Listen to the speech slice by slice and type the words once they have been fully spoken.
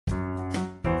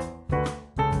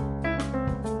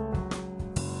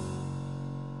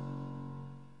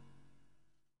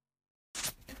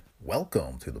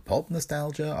welcome to the Pulp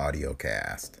Nostalgia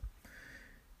audiocast.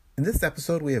 In this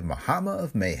episode, we have Mahatma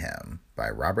of Mayhem by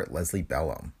Robert Leslie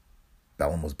Bellem.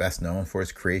 Bellem was best known for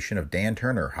his creation of Dan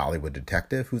Turner, Hollywood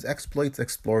detective, whose exploits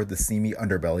explored the seamy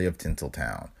underbelly of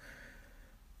Tinseltown.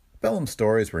 Bellem's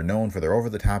stories were known for their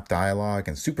over-the-top dialogue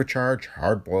and supercharged,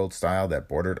 hard-boiled style that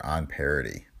bordered on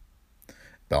parody.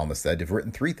 Bellem is said to have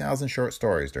written 3,000 short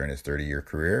stories during his 30-year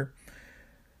career.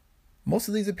 Most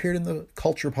of these appeared in the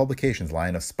Culture Publications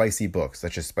line of spicy books,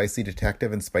 such as Spicy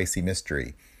Detective and Spicy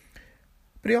Mystery.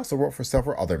 But he also wrote for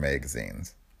several other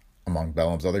magazines. Among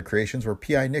Bellem's other creations were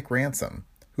P.I. Nick Ransom,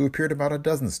 who appeared about a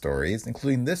dozen stories,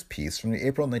 including this piece from the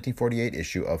April 1948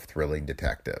 issue of Thrilling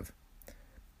Detective.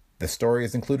 This story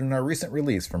is included in our recent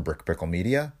release from Brick Pickle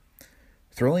Media,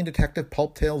 Thrilling Detective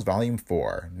Pulp Tales Volume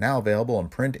 4, now available in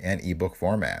print and ebook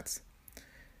formats.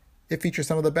 It features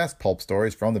some of the best pulp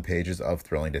stories from the pages of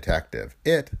Thrilling Detective.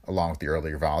 It, along with the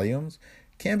earlier volumes,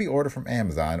 can be ordered from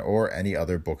Amazon or any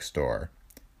other bookstore.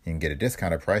 You can get a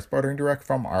discounted price by ordering direct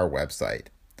from our website.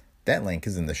 That link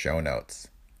is in the show notes.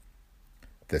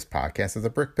 This podcast is a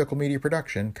Brick Pickle Media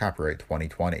production, copyright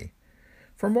 2020.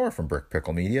 For more from Brick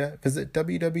Pickle Media, visit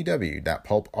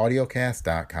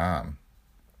www.pulpaudiocast.com.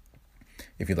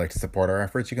 If you'd like to support our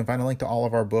efforts, you can find a link to all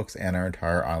of our books and our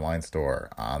entire online store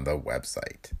on the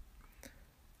website.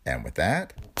 And with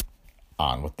that,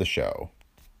 on with the show.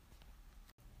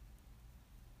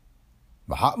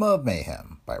 Mahatma of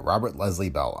Mayhem by Robert Leslie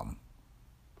Bellem.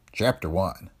 Chapter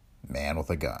 1, Man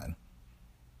with a Gun.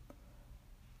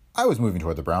 I was moving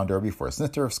toward the Brown Derby for a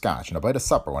snifter of scotch and a bite of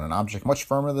supper when an object much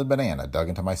firmer than a banana dug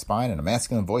into my spine and a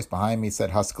masculine voice behind me said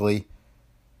huskily,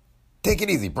 "Take it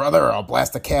easy, brother, or I'll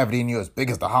blast a cavity in you as big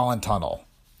as the Holland Tunnel."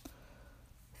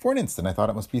 For an instant, I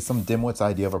thought it must be some dimwit's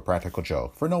idea of a practical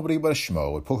joke, for nobody but a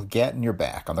schmo would poke a gat in your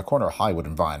back on the corner of Hollywood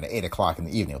and Vine at 8 o'clock in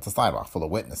the evening with a sidewalk full of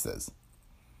witnesses.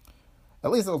 At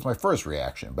least that was my first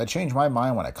reaction, but I changed my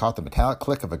mind when I caught the metallic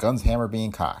click of a gun's hammer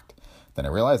being cocked. Then I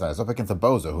realized I was up against a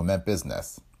bozo who meant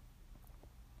business.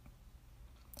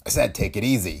 "I said take it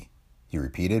easy," he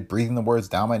repeated, breathing the words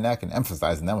down my neck and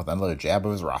emphasizing them with another jab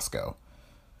of his Roscoe.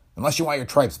 "Unless you want your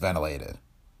tripes ventilated."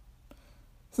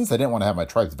 Since I didn't want to have my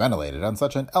tripes ventilated on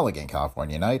such an elegant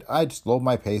California night, I slowed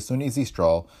my pace to an easy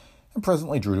stroll and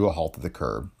presently drew to a halt at the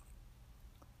curb.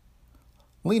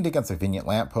 Leaned against a convenient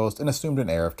lamppost and assumed an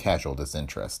air of casual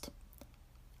disinterest.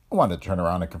 I wanted to turn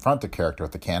around and confront the character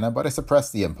with the cannon, but I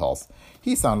suppressed the impulse.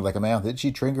 He sounded like a man with an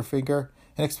itchy trigger finger,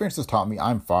 and experience has taught me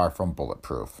I'm far from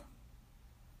bulletproof.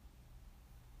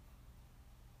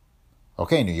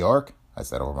 "Okay, New York," I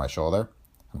said over my shoulder.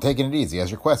 "I'm taking it easy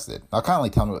as requested. Now kindly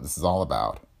tell me what this is all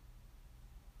about."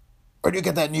 "Where do you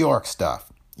get that New York stuff?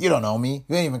 You don't know me.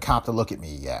 You ain't even copped to look at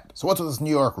me yet. So what's with this New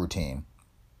York routine?"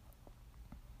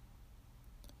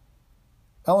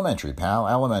 "Elementary, pal,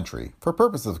 elementary. For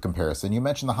purposes of comparison, you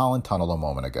mentioned the Holland Tunnel a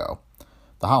moment ago.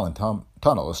 The Holland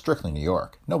Tunnel is strictly New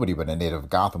York. Nobody but a native of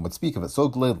Gotham would speak of it so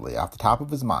glibly off the top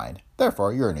of his mind.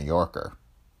 Therefore, you're a New Yorker."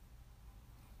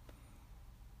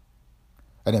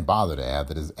 I didn't bother to add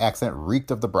that his accent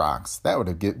reeked of the Bronx. That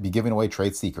would be giving away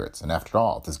trade secrets, and after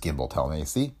all, this gimbal tell me,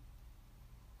 see?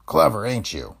 "Clever,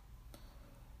 ain't you?"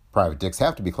 Private dicks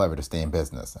have to be clever to stay in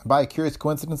business, and by a curious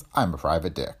coincidence, I'm a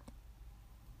private dick.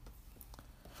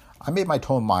 I made my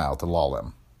tone mild to lull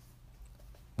him.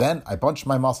 Then I bunched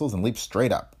my muscles and leaped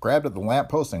straight up, grabbed at the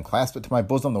lamppost and clasped it to my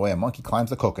bosom the way a monkey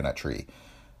climbs a coconut tree.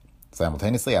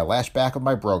 Simultaneously, I lashed back with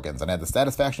my brogans and had the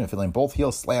satisfaction of feeling both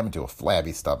heels slam into a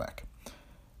flabby stomach.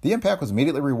 The impact was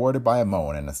immediately rewarded by a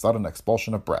moan and a sudden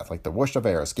expulsion of breath, like the whoosh of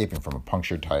air escaping from a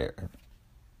punctured tire.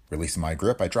 Releasing my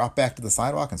grip, I dropped back to the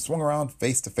sidewalk and swung around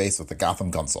face to face with the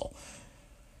Gotham Gunsel.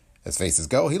 As faces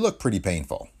go, he looked pretty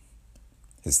painful.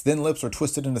 His thin lips were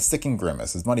twisted in a sicking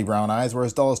grimace, his muddy brown eyes were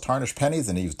as dull as tarnished pennies,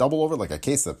 and he was doubled over like a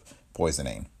case of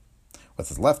poisoning. With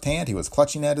his left hand, he was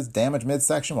clutching at his damaged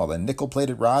midsection while the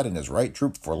nickel-plated rod in his right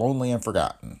drooped forlornly and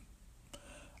forgotten.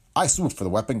 I swooped for the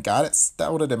weapon, got it,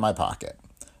 stowed it in my pocket.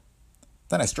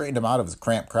 Then I straightened him out of his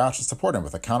cramped crouch and supported him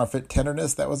with a counterfeit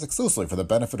tenderness that was exclusively for the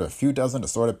benefit of a few dozen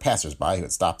assorted passers-by who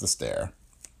had stopped to stare.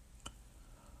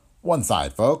 "One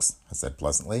side, folks," I said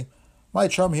pleasantly. "My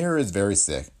chum here is very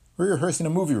sick. We're rehearsing a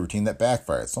movie routine that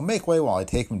backfired, so make way while I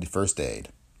take him to first aid."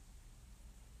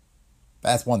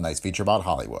 That's one nice feature about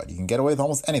Hollywood. You can get away with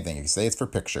almost anything if you say it's for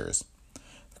pictures.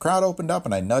 The crowd opened up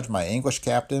and I nudged my English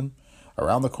captain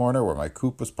around the corner where my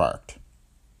coupe was parked.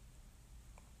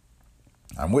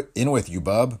 "I'm in with you,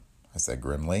 bub," I said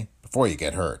grimly, "before you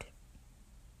get hurt."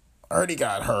 "Already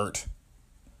got hurt."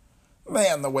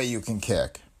 "Man, the way you can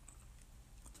kick."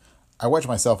 I wedged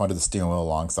myself under the steering wheel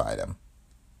alongside him.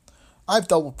 I've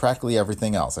dealt with practically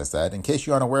everything else, I said. In case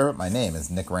you aren't aware of it, my name is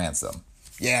Nick Ransom.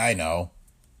 Yeah, I know.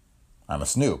 I'm a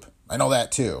snoop. I know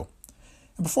that too.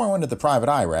 And before I went into the private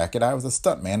eye racket, I was a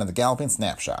stuntman in the Galloping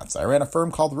Snapshots. I ran a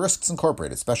firm called Risks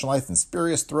Incorporated, specialized in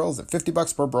spurious thrills at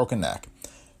 $50 per broken neck.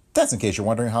 That's in case you're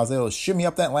wondering how I was able to shimmy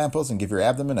up that lamppost and give your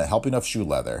abdomen a helping of shoe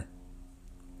leather.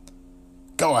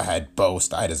 Go ahead,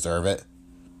 boast. I deserve it.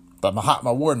 But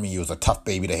Mahatma warned me you was a tough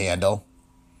baby to handle.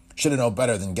 Should have known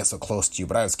better than get so close to you,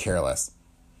 but I was careless.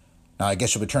 Now I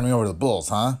guess you'll be turning me over to the bulls,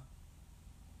 huh?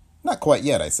 Not quite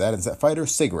yet, I said, and set Fighter a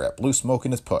cigarette, blue smoke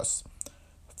in his puss.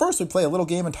 First, we play a little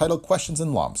game entitled Questions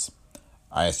and Lumps.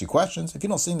 I ask you questions. If you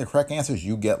don't sing the correct answers,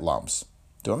 you get lumps.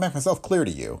 Do I make myself clear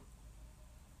to you?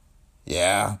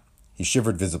 Yeah. He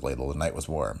shivered visibly, though the night was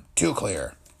warm. Too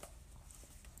clear.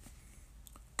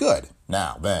 Good.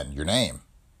 Now, then, your name.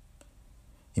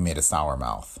 He made a sour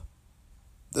mouth.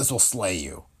 This will slay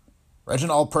you.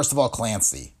 Reginald Percival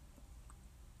Clancy.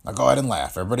 Now go ahead and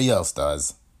laugh. Everybody else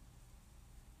does.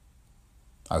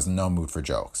 I was in no mood for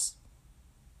jokes.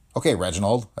 Okay,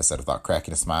 Reginald, I said without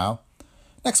cracking a smile.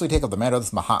 Next we take up the matter of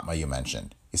this Mahatma you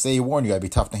mentioned. You say he warned you I'd be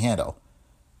tough to handle.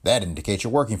 That indicates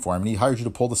you're working for him and he hired you to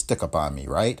pull the stick-up on me,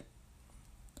 right?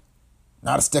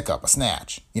 Not a stick-up, a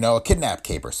snatch. You know, a kidnap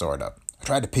caper, sort of. I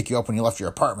tried to pick you up when you left your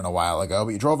apartment a while ago,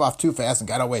 but you drove off too fast and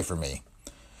got away from me.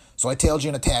 So I tailed you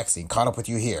in a taxi and caught up with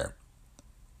you here.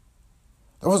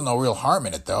 There wasn't no real harm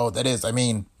in it, though. That is, I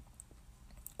mean...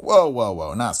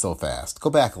 Whoa, not so fast. Go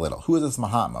back a little. Who is this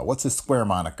Mahatma? What's his square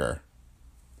moniker?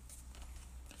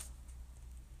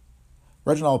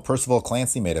 Reginald Percival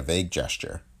Clancy made a vague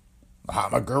gesture.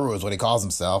 Mahatma Guru is what he calls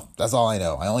himself. That's all I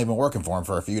know. I only been working for him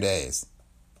for a few days.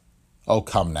 Oh,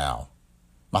 come now.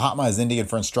 Mahatma is Indian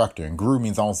for instructor, and Guru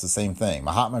means almost the same thing.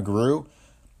 Mahatma Guru?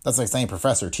 That's like saying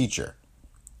professor, teacher.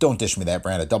 Don't dish me that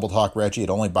brand of double talk, Reggie.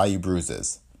 It'll only buy you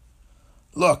bruises.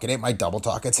 Look, it ain't my double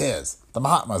talk, it's his. The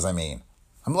Mahatmas, I mean.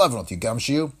 I'm loving with you,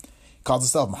 gumshoe. He calls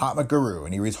himself Mahatma Guru,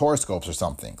 and he reads horoscopes or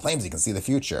something. Claims he can see the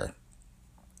future.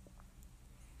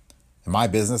 In my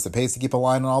business, it pays to keep a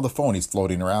line on all the phonies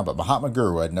floating around, but Mahatma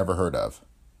Guru I'd never heard of.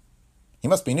 He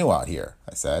must be new out here,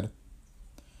 I said.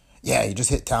 Yeah, he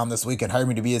just hit town this week and hired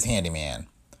me to be his handyman.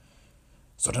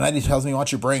 So tonight he tells me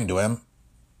what you bring to him.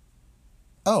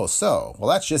 Oh, so. Well,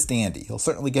 that's just dandy. He'll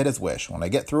certainly get his wish. When I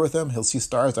get through with him, he'll see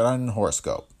stars that aren't in a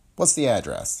horoscope. What's the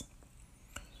address?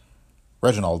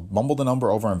 Reginald mumbled a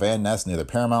number over on Van Ness near the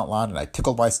Paramount lot, and I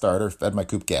tickled my starter, fed my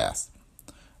coupe gas.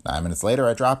 9 minutes later,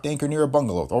 I dropped anchor near a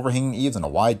bungalow with overhanging eaves and a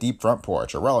wide, deep front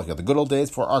porch, a relic of the good old days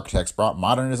before architects brought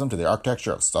modernism to the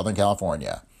architecture of Southern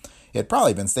California. It had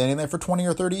probably been standing there for 20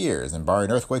 or 30 years, and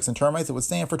barring earthquakes and termites, it would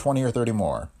stand for 20 or 30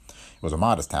 more. It was a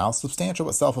modest house, substantial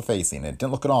but self-effacing, and it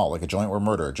didn't look at all like a joint where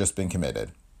murder had just been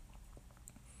committed.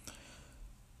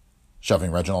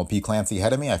 Shoving Reginald P. Clancy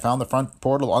ahead of me, I found the front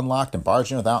portal unlocked and barged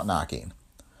in without knocking.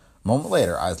 A moment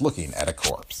later, I was looking at a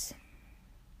corpse.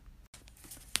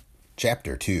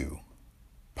 Chapter 2.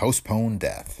 Postponed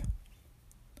Death.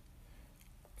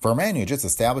 For a man who had just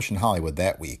established in Hollywood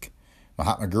that week,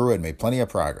 Mahatma Guru had made plenty of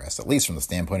progress, at least from the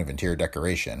standpoint of interior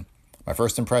decoration. My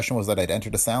first impression was that I'd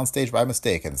entered a soundstage by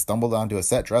mistake and stumbled onto a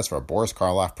set dress for a Boris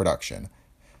Karloff production.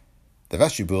 The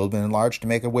vestibule had been enlarged to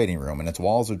make a waiting room, and its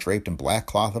walls were draped in black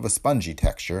cloth of a spongy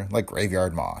texture, like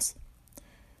graveyard moss.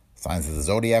 Signs of the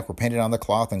zodiac were painted on the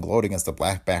cloth and glowed against a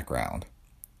black background.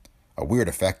 A weird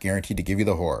effect guaranteed to give you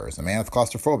the horrors. A man with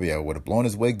claustrophobia would have blown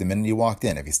his wig the minute he walked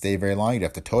in. If he stayed very long, you'd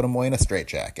have to tote him away in a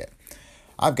straitjacket.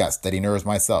 I've got steady nerves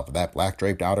myself, but that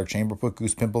black-draped outer chamber put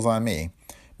goose pimples on me.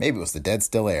 Maybe it was the dead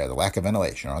still air, the lack of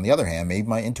ventilation, or on the other hand, maybe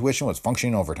my intuition was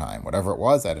functioning overtime. Whatever it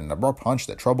was, I had an abrupt hunch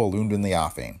that trouble loomed in the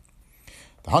offing.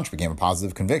 The hunch became a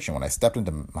positive conviction when I stepped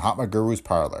into Mahatma Guru's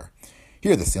parlor.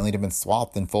 Here the ceiling had been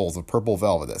swathed in folds of purple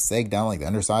velvet that sagged down like the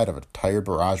underside of a tired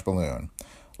barrage balloon.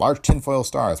 Large tinfoil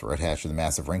stars were attached to the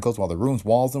massive wrinkles, while the room's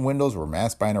walls and windows were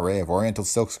masked by an array of oriental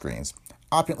silk screens,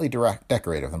 opulently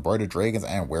decorated with embroidered dragons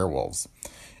and werewolves.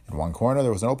 In one corner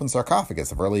there was an open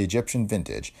sarcophagus of early Egyptian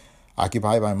vintage,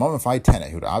 occupied by a mummified tenant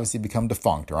who had obviously become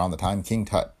defunct around the time King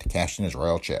Tut cashed in his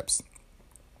royal chips.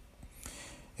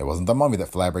 It wasn't the mummy that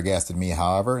flabbergasted me,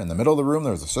 however. In the middle of the room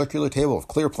there was a circular table of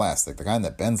clear plastic, the kind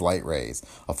that bends light rays.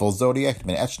 A full zodiac had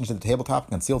been etched into the tabletop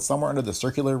and concealed somewhere under the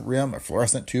circular rim a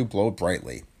fluorescent tube glowed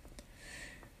brightly.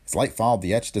 Its light followed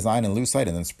the etched design in lucite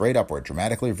and then sprayed upward,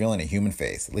 dramatically revealing a human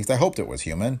face. At least I hoped it was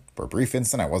human. For a brief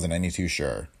instant I wasn't any too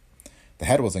sure. The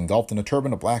head was engulfed in a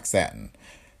turban of black satin,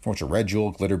 from which a red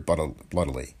jewel glittered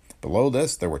bloodily. Below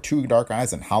this there were 2 dark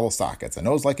eyes and hollow sockets, a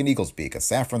nose like an eagle's beak, a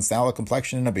saffron sallow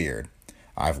complexion, and a beard.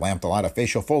 I've lamped a lot of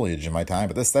facial foliage in my time,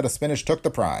 but this set of spinach took the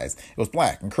prize. It was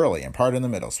black and curly and parted in the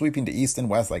middle, sweeping to east and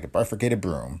west like a bifurcated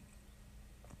broom.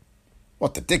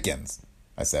 What the dickens?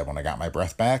 I said when I got my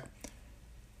breath back.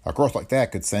 A growth like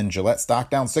that could send Gillette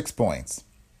stock down 6 points.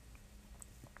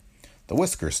 The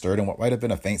whiskers stirred in what might have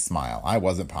been a faint smile. I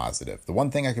wasn't positive. The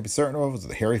one thing I could be certain of was that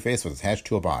the hairy face was attached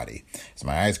to a body. As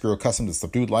my eyes grew accustomed to the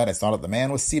subdued light, I saw that the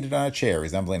man was seated on a chair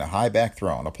resembling a high-backed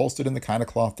throne, upholstered in the kind of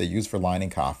cloth they use for lining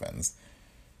coffins.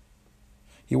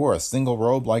 He wore a single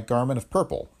robe-like garment of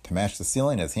purple to match the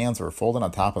ceiling, and his hands were folded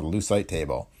on top of the lucite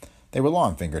table. They were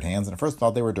long-fingered hands, and at first I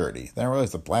thought they were dirty. Then I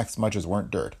realized the black smudges weren't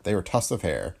dirt. They were tufts of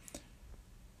hair.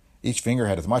 Each finger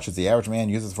had as much as the average man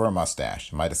uses for a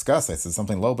mustache. In my disgust, I said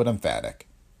something low but emphatic.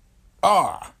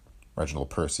 "Ah!" Reginald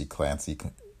Percy Clancy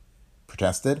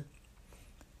protested.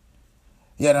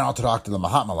 "You don't talk to the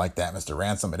Mahatma like that, Mr.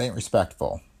 Ransom. It ain't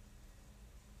respectful."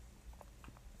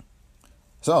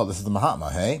 "So, this is the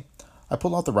Mahatma, hey?" I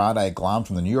pulled out the rod I had glommed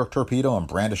from the New York torpedo and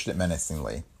brandished it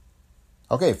menacingly.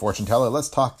 "Okay, fortune teller, let's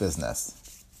talk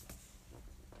business."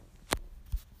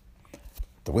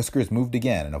 The whiskers moved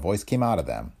again, and a voice came out of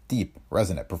them, deep,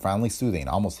 resonant, profoundly soothing,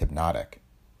 almost hypnotic.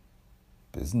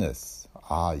 "Business?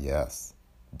 Ah, yes.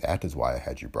 That is why I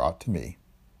had you brought to me."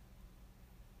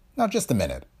 "Now, just a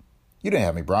minute. You didn't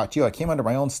have me brought to you. I came under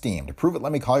my own steam. To prove it,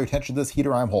 let me call your attention to this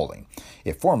heater I'm holding.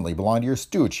 It formerly belonged to your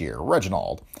stooge here,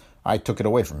 Reginald. I took it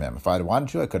away from him. If I'd wanted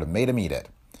to, I could have made him eat it.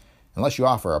 Unless you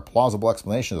offer a plausible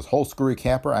explanation of this whole screwy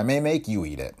capper, I may make you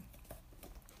eat it."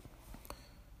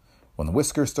 When the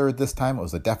whiskers stirred this time, it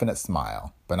was a definite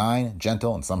smile, benign,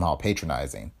 gentle, and somehow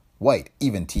patronizing. White,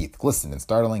 even teeth glistened in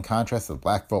startling contrast to the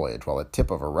black foliage, while the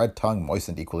tip of her red tongue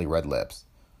moistened equally red lips.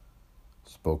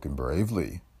 "Spoken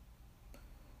bravely.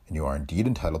 And you are indeed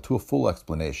entitled to a full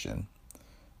explanation.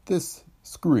 This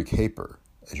screwy caper,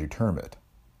 as you term it,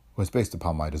 was based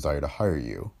upon my desire to hire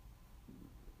you."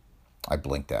 I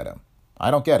blinked at him. "I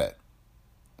don't get it."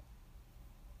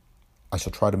 "I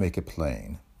shall try to make it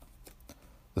plain.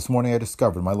 This morning I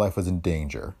discovered my life was in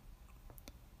danger.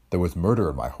 There was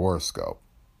murder in my horoscope."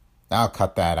 "Now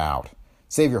cut that out.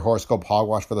 Save your horoscope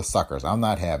hogwash for the suckers. I'm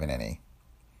not having any."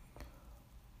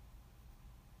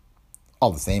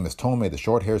 All the same, his tone made the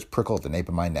short hairs prickle at the nape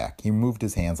of my neck. He moved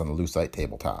his hands on the lucite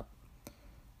tabletop.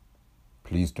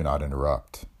 "Please do not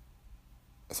interrupt.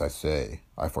 As I say,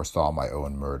 I foresaw my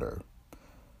own murder.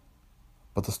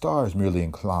 But the stars merely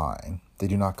incline. They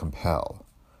do not compel.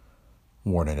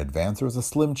 Warned in advance, there was a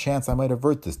slim chance I might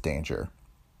avert this danger,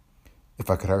 if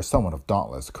I could hire someone of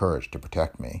dauntless courage to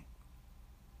protect me."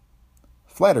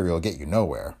 "Flattery will get you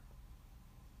nowhere."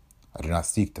 "I do not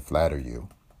seek to flatter you.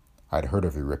 I had heard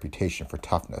of your reputation for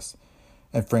toughness,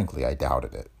 and frankly, I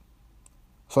doubted it.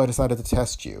 So I decided to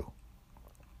test you.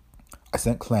 I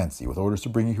sent Clancy with orders to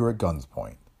bring you here at gun's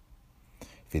point.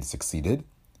 If he had succeeded,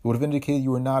 it would have indicated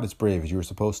you were not as brave as you were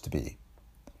supposed to be.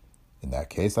 In that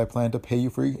case, I planned to pay you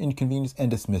for your inconvenience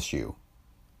and dismiss you.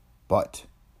 But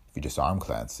if you disarm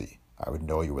Clancy, I would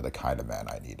know you were the kind of man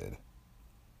I needed."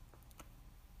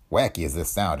 Wacky as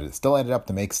this sounded, it still added up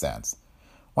to make sense.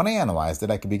 When I analyzed it,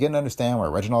 I could begin to understand why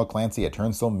Reginald Clancy had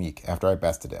turned so meek after I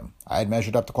bested him. I had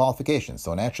measured up to qualifications,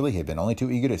 so naturally he had been only too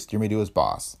eager to steer me to his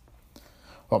boss.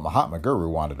 What Mahatma Guru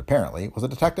wanted, apparently, was a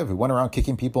detective who went around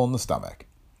kicking people in the stomach.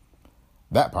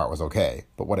 That part was okay,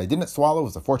 but what I didn't swallow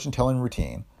was the fortune-telling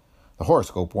routine, the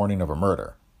horoscope warning of a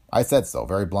murder. I said so,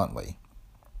 very bluntly.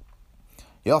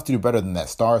 "You'll have to do better than that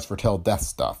stars foretell death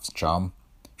stuff, chum.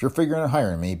 If you're figuring on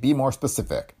hiring me, be more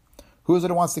specific. Who is it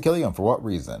who wants to kill you and for what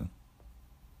reason?"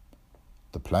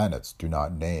 "The planets do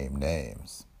not name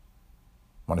names.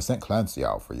 When I sent Clancy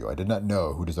out for you, I did not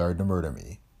know who desired to murder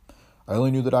me. I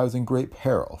only knew that I was in great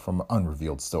peril from an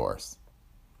unrevealed source."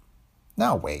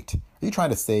 "Now wait, are you trying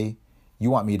to say you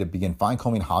want me to begin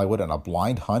fine-combing Hollywood on a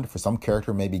blind hunt for some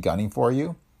character who may be gunning for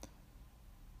you?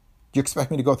 Do you expect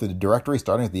me to go through the directory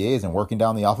starting with the A's and working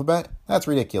down the alphabet? That's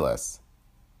ridiculous."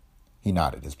 He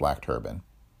nodded his black turban.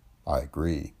 "I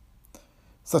agree.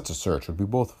 Such a search would be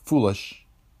both foolish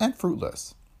and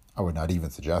fruitless. I would not even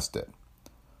suggest it.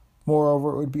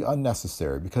 Moreover, it would be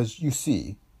unnecessary because, you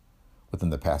see,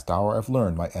 within the past hour I've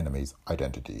learned my enemy's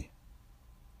identity."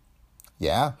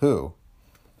 "Yeah? Who?"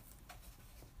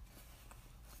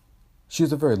 "She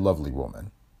is a very lovely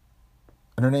woman,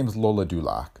 and her name is Lola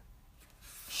Dulac.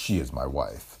 She is my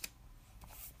wife."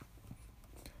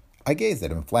 I gazed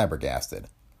at him flabbergasted.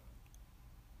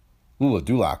 Lola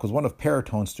Dulac was one of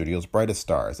Paratone Studios' brightest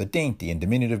stars, a dainty and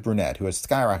diminutive brunette who had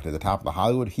skyrocketed to the top of the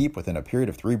Hollywood heap within a period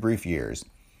of 3 brief years.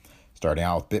 Starting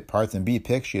out with bit parts and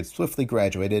B-pics, she had swiftly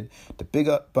graduated to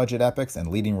big-budget epics and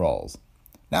leading roles.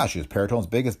 Now she was Paratone's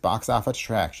biggest box office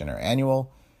attraction. Her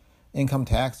annual income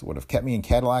tax would have kept me in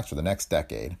Cadillacs for the next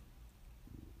decade.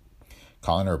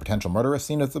 Calling her a potential murderess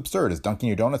seemed as absurd as dunking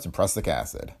your donuts in prussic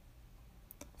acid.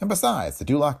 And besides, the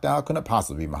Duloc doll couldn't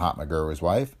possibly be Mahatma Guru's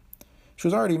wife. She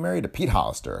was already married to Pete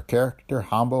Hollister, a character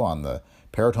hombo on the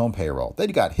Paratone payroll. They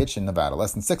got hitched in Nevada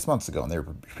less than 6 months ago, and they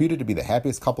were reputed to be the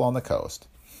happiest couple on the coast.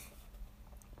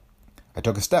 I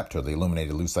took a step toward the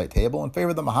illuminated lucite table and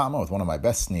favored the Mahatma with one of my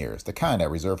best sneers, the kind I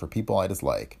reserve for people I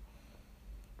dislike.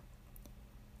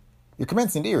 You're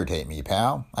commencing to irritate me,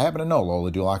 pal. I happen to know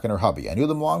Lola Duloc and her hubby. I knew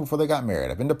them long before they got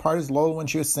married. I've been to parties with Lola when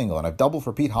she was single, and I've doubled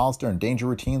for Pete Hollister in danger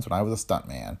routines when I was a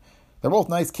stuntman. They're both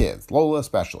nice kids, Lola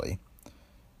especially.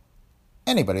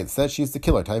 Anybody that says she's the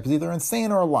killer type is either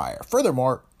insane or a liar.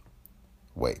 Furthermore,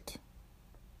 wait.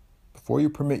 Before you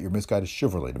permit your misguided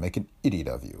chivalry to make an idiot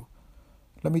of you,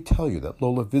 let me tell you that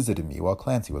Lola visited me while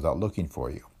Clancy was out looking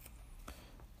for you.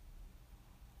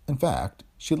 In fact,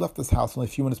 she left this house only a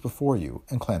few minutes before you,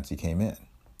 and Clancy came in.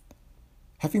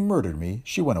 Having murdered me,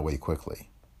 she went away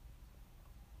quickly.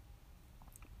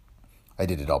 I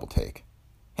did a double take.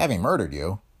 Having murdered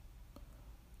you?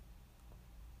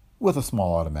 With a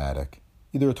small automatic.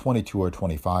 Either a 22 or a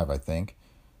 25, I think.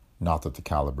 Not that the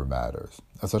caliber matters.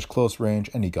 At such close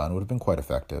range, any gun would have been quite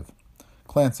effective.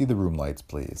 Clancy, the room lights,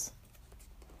 please.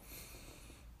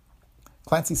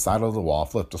 Clancy sidled to the wall,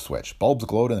 flipped a switch. Bulbs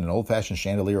glowed in an old-fashioned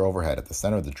chandelier overhead at the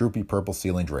center of the droopy purple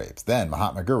ceiling drapes. Then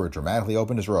Mahatma Guru dramatically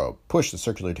opened his robe, pushed the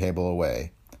circular table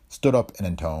away, stood up and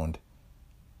intoned,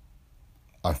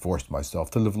 I forced myself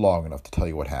to live long enough to tell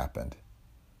you what happened.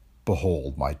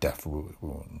 Behold my death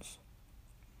wounds.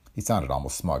 He sounded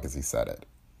almost smug as he said it.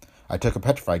 I took a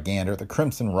petrified gander at the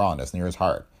crimson rawness near his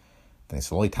heart. Then he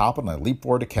slowly toppled and I leaped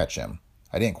forward to catch him.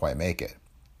 I didn't quite make it.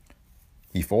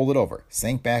 He folded over,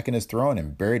 sank back in his throne,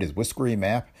 and buried his whiskery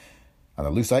map on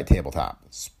the lucite tabletop,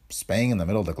 spang in the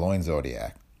middle of the glowing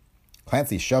zodiac.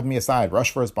 Clancy shoved me aside,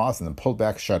 rushed for his boss, and then pulled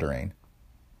back shuddering.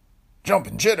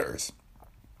 Jumping jitters!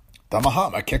 The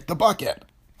Mahatma kicked the bucket!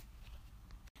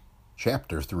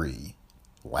 Chapter 3.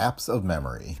 Lapse of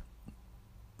Memory.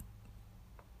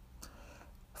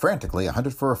 Frantically, I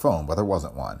hunted for a phone, but there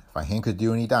wasn't one. If my hand could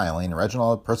do any dialing,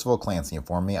 Reginald Percival Clancy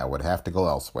informed me I would have to go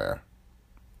elsewhere.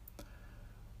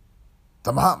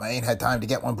 The Mahatma ain't had time to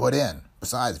get one put in.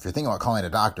 Besides, if you're thinking about calling a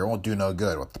doctor, it won't do no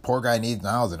good. What the poor guy needs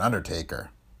now is an undertaker.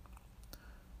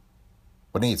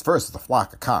 What he needs first is a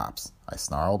flock of cops, I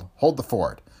snarled. Hold the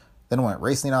fort. Then went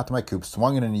racing out to my coupe,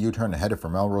 swung it in a U-turn, and headed for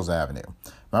Melrose Avenue.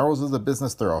 Melrose is a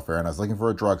business thoroughfare, and I was looking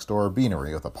for a drugstore or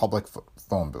beanery with a public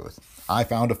phone booth. I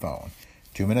found a phone.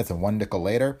 2 minutes and 1 nickel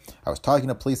later, I was talking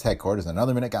to police headquarters, and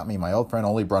another minute got me my old friend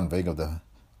Ole Brunvig of the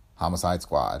homicide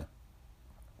squad.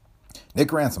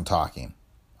 Nick Ransom talking,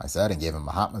 I said, and gave him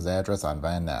Mahatma's address on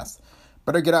Van Ness.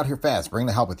 Better get out here fast. Bring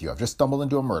the help with you. I've just stumbled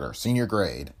into a murder. Senior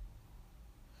grade.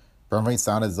 Brunvig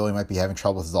sounded as though he might be having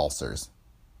trouble with his ulcers.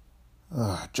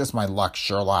 Ugh, just my luck,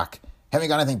 Sherlock. Haven't you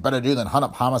got anything better to do than hunt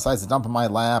up homicides to dump in my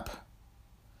lap?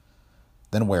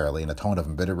 Then warily, in a tone of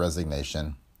embittered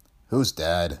resignation, Who's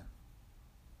dead?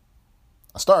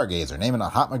 A stargazer named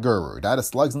Mahatma Guru died of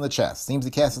slugs in the chest. Seems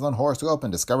he cast his own horoscope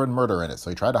and discovered murder in it, so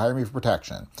he tried to hire me for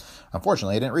protection.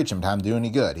 Unfortunately, I didn't reach him in time to do any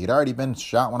good. He'd already been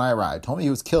shot when I arrived. Told me he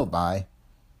was killed by...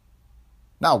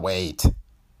 Now wait.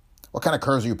 What kind of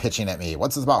curves are you pitching at me?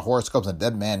 What's this about horoscopes and a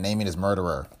dead man naming his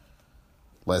murderer?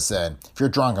 Listen, if you're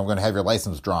drunk, I'm going to have your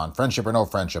license drawn. Friendship or no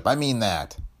friendship. I mean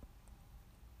that.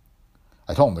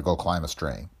 I told him to go climb a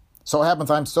string. So it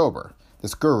happens I'm sober.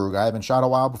 This Guru guy had been shot a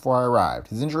while before I arrived.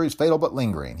 His injury was fatal but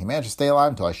lingering. He managed to stay alive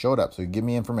until I showed up so he could give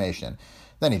me information.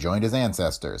 Then he joined his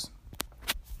ancestors.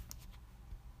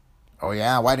 Oh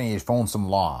yeah? Why didn't he phone some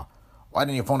law? Why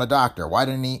didn't he phone a doctor? Why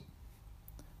didn't he...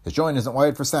 His joint isn't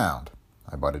wired for sound,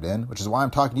 I butted in, which is why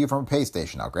I'm talking to you from a pay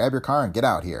station. Now grab your car and get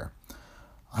out here.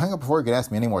 I hung up before he could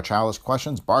ask me any more childish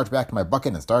questions, barged back to my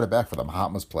bucket, and started back for the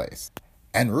Mahatma's place.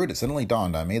 En route, it suddenly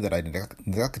dawned on me that I neglected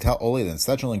to tell Ole the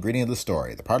essential ingredient of the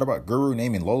story, the part about Guru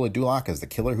naming Lola Duloc as the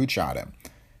killer who shot him.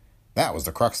 That was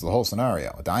the crux of the whole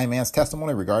scenario. A dying man's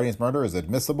testimony regarding his murder is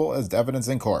admissible as evidence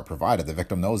in court, provided the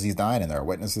victim knows he's dying and there are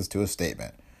witnesses to his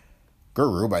statement.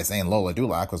 Guru, by saying Lola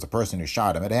Duloc was the person who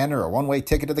shot him, had handed her a one-way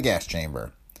ticket to the gas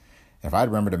chamber. If I'd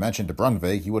remembered to mention to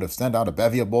Brunvig, he would have sent out a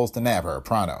bevy of bulls to nab her,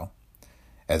 pronto.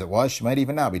 As it was, she might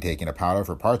even now be taking a powder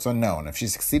for parts unknown. If she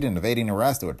succeeded in evading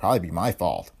arrest, it would probably be my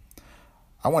fault.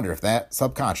 I wonder if that,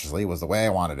 subconsciously, was the way I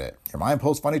wanted it. Your mind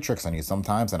pulls funny tricks on you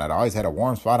sometimes, and I'd always had a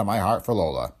warm spot in my heart for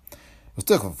Lola. It was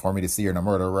difficult for me to see her in a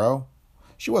murder row.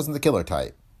 She wasn't the killer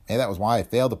type. Maybe that was why I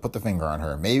failed to put the finger on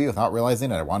her. Maybe without realizing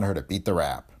that I wanted her to beat the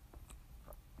rap.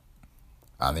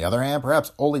 On the other hand,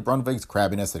 perhaps Ole Brunvig's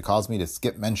crabbiness had caused me to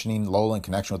skip mentioning Lola in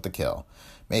connection with the kill.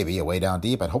 Maybe, away down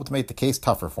deep, I'd hoped to make the case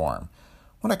tougher for him.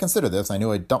 When I considered this, I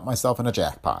knew I'd dumped myself in a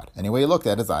jackpot. Any way he looked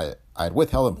at it, I had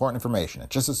withheld important information, and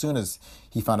just as soon as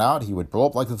he found out, he would blow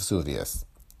up like the Vesuvius.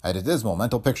 I had a dismal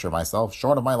mental picture of myself,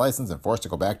 shorn of my license and forced to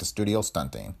go back to studio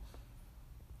stunting.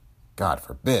 God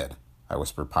forbid, I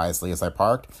whispered piously as I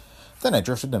parked. Then I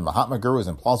drifted into Mahatma Guru's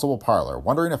implausible parlor,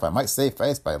 wondering if I might save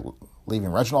face by leaving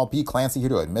Reginald P. Clancy here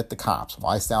to admit the cops,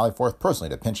 while I sallied forth personally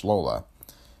to pinch Lola.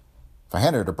 If I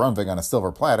handed her to Brunvig on a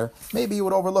silver platter, maybe he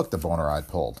would overlook the boner I'd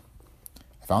pulled.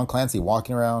 I found Clancy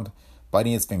walking around,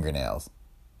 biting his fingernails.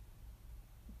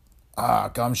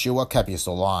 Gumshoe, what kept you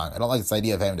so long? I don't like this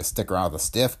idea of having to stick around with a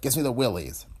stiff. Gives me the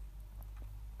willies.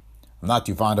 I'm not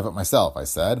too fond of it myself, I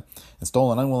said, and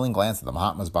stole an unwilling glance at the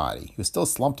Mahatma's body. He was still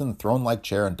slumped in the throne-like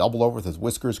chair and doubled over with his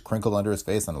whiskers crinkled under his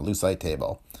face on the lucite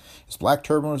table. His black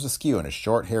turban was askew, and his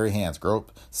short, hairy hands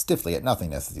groped stiffly at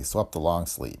nothingness as he swept the long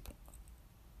sleep.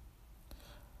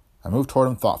 I moved toward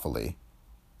him thoughtfully.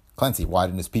 Clancy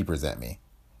widened his peepers at me.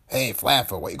 Hey,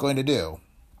 Flatfoot, what you going to do?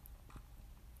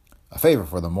 A favor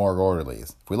for the morgue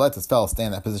orderlies. If we let this fellow stay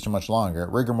in that position much longer,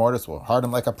 rigor mortis will harden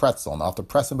him like a pretzel, and I'll have to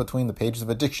press him between the pages of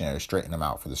a dictionary to straighten him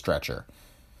out for the stretcher.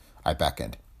 I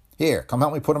beckoned. Here, come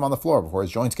help me put him on the floor before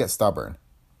his joints get stubborn.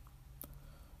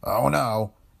 Oh,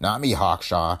 no. Not me,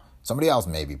 Hawkshaw. Somebody else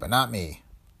maybe, but not me.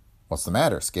 What's the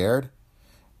matter, scared?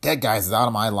 Dead guys is out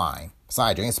of my line.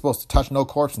 Besides, you ain't supposed to touch no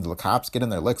corpse until the cops get in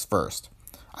their licks first.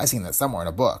 I seen that somewhere in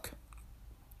a book.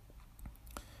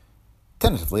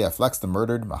 Tentatively, I flexed the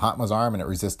murdered Mahatma's arm, and it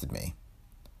resisted me.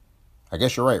 I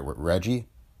guess you're right, Reggie.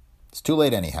 It's too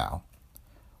late anyhow.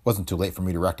 Wasn't too late for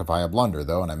me to rectify a blunder,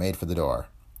 though, and I made for the door.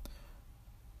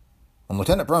 When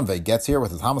Lieutenant Brunvig gets here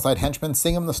with his homicide henchman,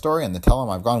 sing him the story and then tell him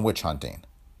I've gone witch hunting.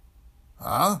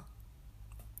 Huh?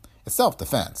 It's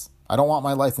self-defense. I don't want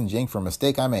my license yanked for a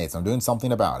mistake I made, so I'm doing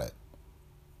something about it.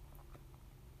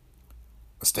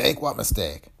 Mistake? What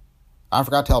mistake? I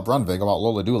forgot to tell Brunvig about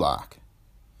Lola Dulac.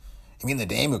 You mean the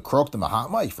dame who croaked the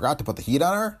Mahatma? You forgot to put the heat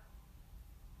on her?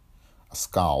 A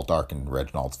scowl darkened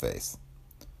Reginald's face.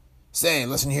 Say,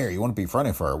 listen here, you wouldn't be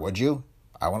fronting for her, would you?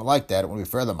 I wouldn't like that. It wouldn't be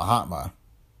fair to the Mahatma.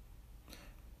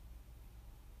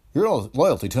 Your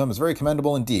loyalty to him is very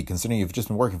commendable indeed, considering you've just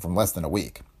been working for him less than a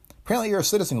week. Apparently you're a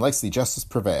citizen who likes to see justice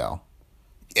prevail.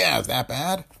 Yeah, is that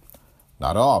bad?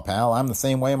 Not at all, pal. I'm the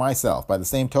same way myself. By the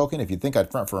same token, if you think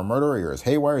I'd front for a murderer, you're as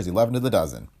haywire as 11 to the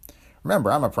dozen.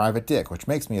 Remember, I'm a private dick, which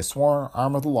makes me a sworn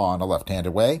arm of the law in a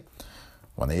left-handed way.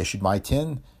 When they issued my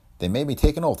tin, they made me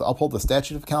take an oath to uphold the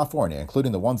statute of California,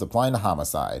 including the ones applying to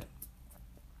homicide.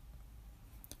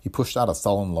 He pushed out a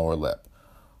sullen lower lip.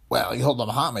 Well, you told the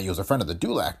Mahatma you was a friend of the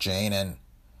Dulac chain, and...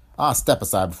 step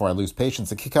aside before I lose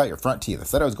patience and kick out your front teeth. I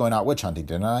said I was going out witch hunting,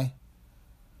 didn't I?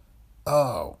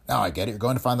 Oh, now I get it. You're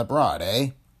going to find the broad, eh?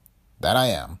 That I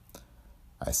am,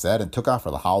 I said, and took off for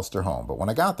the Hollister home. But when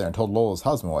I got there and told Lola's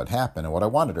husband what had happened and what I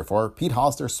wanted her for, Pete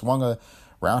Hollister swung a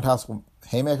roundhouse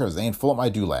haymaker was aimed full at my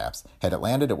dewlaps. Had it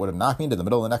landed, it would have knocked me into the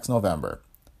middle of next November.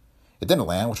 It didn't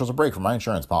land, which was a break from my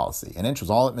insurance policy. An inch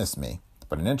was all it missed me.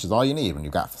 But an inch is all you need when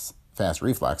you've got fast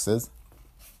reflexes.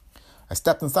 I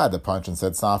stepped inside the punch and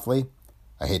said softly,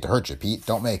 I hate to hurt you, Pete.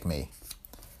 Don't make me.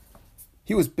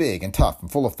 He was big and tough and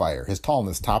full of fire. His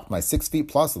tallness topped my 6 feet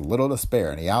plus with little to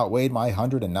spare, and he outweighed my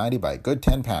 190 by a good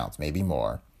 10 pounds, maybe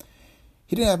more.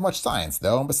 He didn't have much science,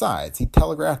 though, and besides, he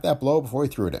telegraphed that blow before he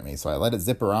threw it at me, so I let it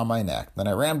zip around my neck. Then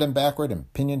I rammed him backward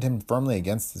and pinioned him firmly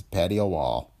against his patio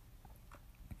wall.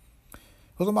 It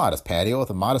was a modest patio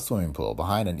with a modest swimming pool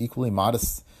behind an equally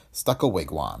modest stucco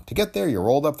wigwam. To get there, you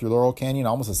rolled up through Laurel Canyon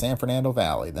almost to San Fernando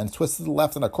Valley, then twisted to the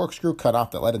left in a corkscrew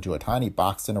cutoff that led into a tiny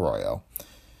boxed-in arroyo.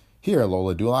 Here,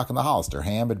 Lola Dulac and the Hollister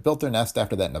ham had built their nest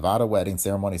after that Nevada wedding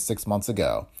ceremony 6 months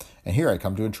ago, and here I'd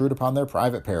come to intrude upon their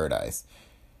private paradise,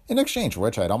 in exchange for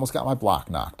which I had almost got my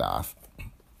block knocked off.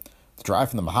 The drive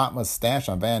from the Mahatma's stash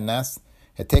on Van Ness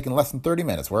had taken less than 30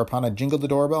 minutes, whereupon I jingled the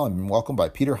doorbell and been welcomed by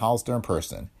Peter Hollister in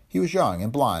person. He was young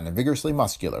and blond and vigorously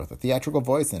muscular, with a theatrical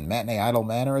voice and matinee idol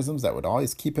mannerisms that would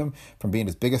always keep him from being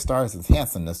as big a star as his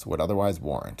handsomeness would otherwise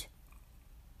warrant.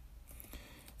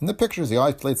 In the pictures, he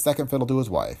always played second fiddle to his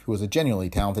wife, who was a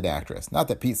genuinely talented actress. Not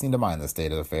that Pete seemed to mind the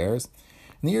state of affairs.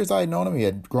 In the years I had known him, he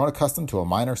had grown accustomed to a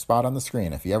minor spot on the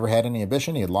screen. If he ever had any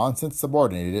ambition, he had long since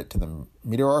subordinated it to the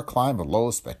meteoric climb of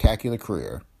Lola's spectacular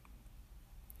career.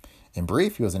 In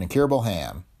brief, he was an incurable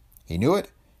ham. He knew it,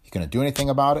 he couldn't do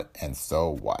anything about it, and so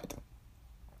what?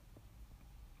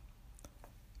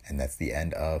 And that's the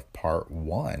end of part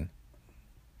 1.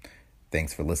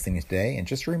 Thanks for listening today, and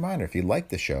just a reminder, if you like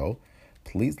the show,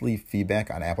 please leave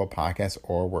feedback on Apple Podcasts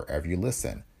or wherever you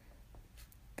listen.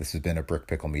 This has been a Brick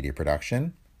Pickle Media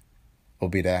production.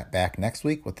 We'll be back next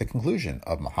week with the conclusion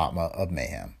of Mahatma of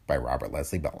Mayhem by Robert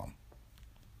Leslie Bellem.